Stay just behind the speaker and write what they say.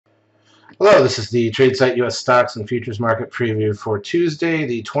Hello, this is the TradeSite U.S. Stocks and Futures Market Preview for Tuesday,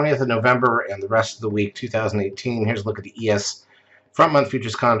 the 20th of November, and the rest of the week, 2018. Here's a look at the ES front-month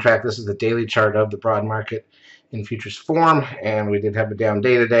futures contract. This is the daily chart of the broad market in futures form, and we did have a down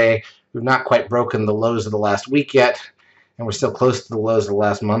day today. We've not quite broken the lows of the last week yet, and we're still close to the lows of the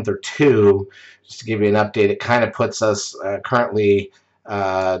last month or two. Just to give you an update, it kind of puts us currently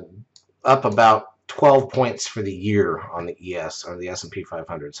up about 12 points for the year on the ES, or the S&P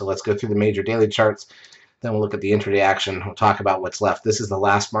 500. So let's go through the major daily charts. Then we'll look at the intraday action. We'll talk about what's left. This is the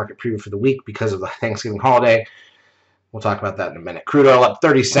last market preview for the week because of the Thanksgiving holiday. We'll talk about that in a minute. Crude oil up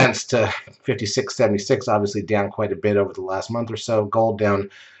 30 cents to 56.76, obviously down quite a bit over the last month or so. Gold down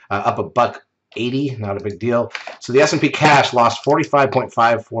up $1.80, not a big deal. So the S&P cash lost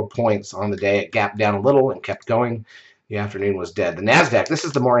 45.54 points on the day. It gapped down a little and kept going. The afternoon was dead. The NASDAQ, this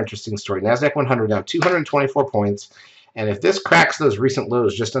is the more interesting story. NASDAQ 100 down 224 points. And if this cracks those recent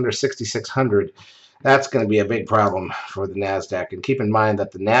lows just under 6,600, that's going to be a big problem for the NASDAQ. And keep in mind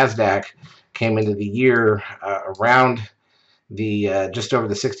that the NASDAQ came into the year around the just over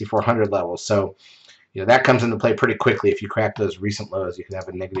the 6,400 level. So, that comes into play pretty quickly. If you crack those recent lows, you could have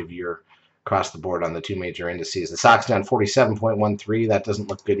a negative year across the board on the two major indices. The SOX down 47.13. That doesn't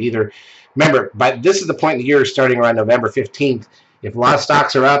look good either. Remember, this is the point in the year starting around November 15th. If a lot of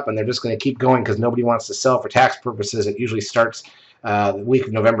stocks are up and they're just going to keep going because nobody wants to sell for tax purposes, it usually starts the week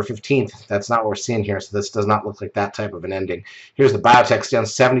of November 15th. That's not what we're seeing here, so this does not look like that type of an ending. Here's the biotechs down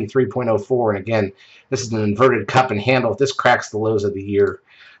 73.04, and again, this is an inverted cup and handle. If this cracks the lows of the year,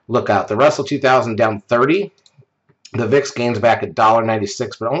 look out. The Russell 2000 down 30. The VIX gains back at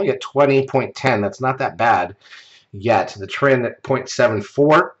 $1.96, but only at 20.10. That's not that bad yet. The trend at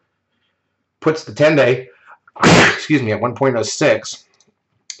 0.74 puts the 10-day, excuse me, at 1.06.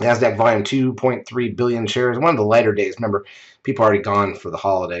 NASDAQ volume 2.3 billion shares. One of the lighter days. Remember, people are already gone for the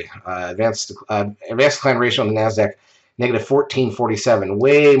holiday. Advanced decline ratio on the NASDAQ, negative 14.47.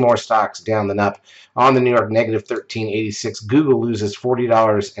 Way more stocks down than up. On the New York, negative 13.86. Google loses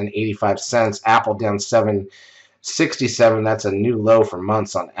 $40.85. Apple down 7.67, that's a new low for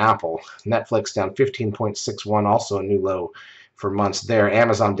months on Apple. Netflix down 15.61, also a new low for months there.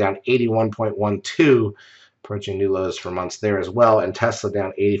 Amazon down 81.12, approaching new lows for months there as well. And Tesla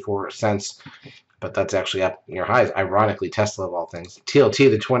down 84 cents, but that's actually up near highs. Ironically, Tesla of all things.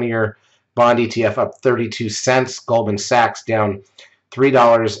 TLT, the 20-year bond ETF, up 32 cents. Goldman Sachs down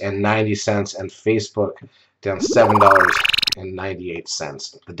 $3.90, and Facebook down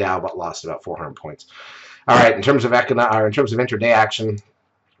 $7.98. The Dow lost about 400 points. All right, in terms of intraday action,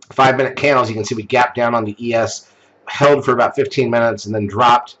 5-minute candles, you can see we gapped down on the ES, held for about 15 minutes, and then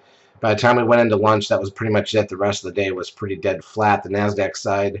dropped. By the time we went into lunch, that was pretty much it. The rest of the day was pretty dead flat. The NASDAQ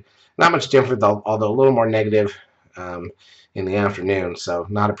side, not much different, although a little more negative in the afternoon, so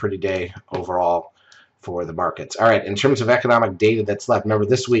not a pretty day overall for the markets. All right, in terms of economic data that's left, remember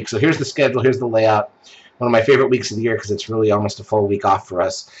this week, so here's the schedule, here's the layout. One of my favorite weeks of the year because it's really almost a full week off for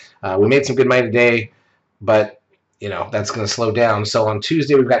us. We made some good money today, but that's going to slow down. So on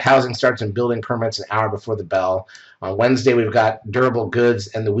Tuesday, we've got housing starts and building permits an hour before the bell. On Wednesday, we've got durable goods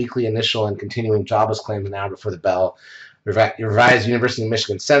and the weekly initial and continuing jobless claims an hour before the bell. Revised University of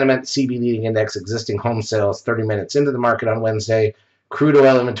Michigan sentiment, CB leading index, existing home sales 30 minutes into the market on Wednesday. Crude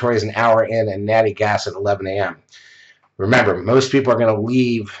oil inventories an hour in, and natty gas at 11 a.m. Remember, most people are going to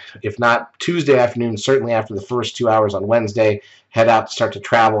leave, if not Tuesday afternoon, certainly after the first 2 hours on Wednesday, head out, start to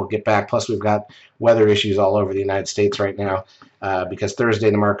travel, get back. Plus, we've got weather issues all over the United States right now because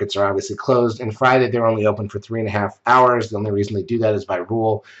Thursday the markets are obviously closed, and Friday they're only open for 3.5 hours. The only reason they do that is by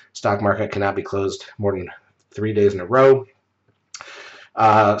rule. Stock market cannot be closed more than 3 days in a row.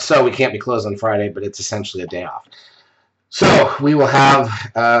 So we can't be closed on Friday, but it's essentially a day off. So we will have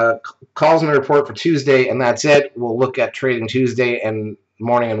calls and a report for Tuesday, and that's it. We'll look at trading Tuesday and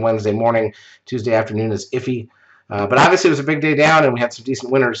morning and Wednesday morning. Tuesday afternoon is iffy. But obviously it was a big day down, and we had some decent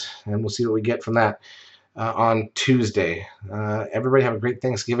winners, and we'll see what we get from that on Tuesday. Everybody have a great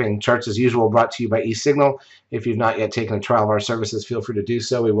Thanksgiving. Charts, as usual, brought to you by eSignal. If you've not yet taken a trial of our services, feel free to do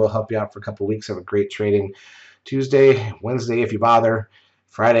so. We will help you out for a couple of weeks. Have a great trading Tuesday, Wednesday if you bother.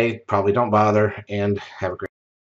 Friday, probably don't bother, and have a great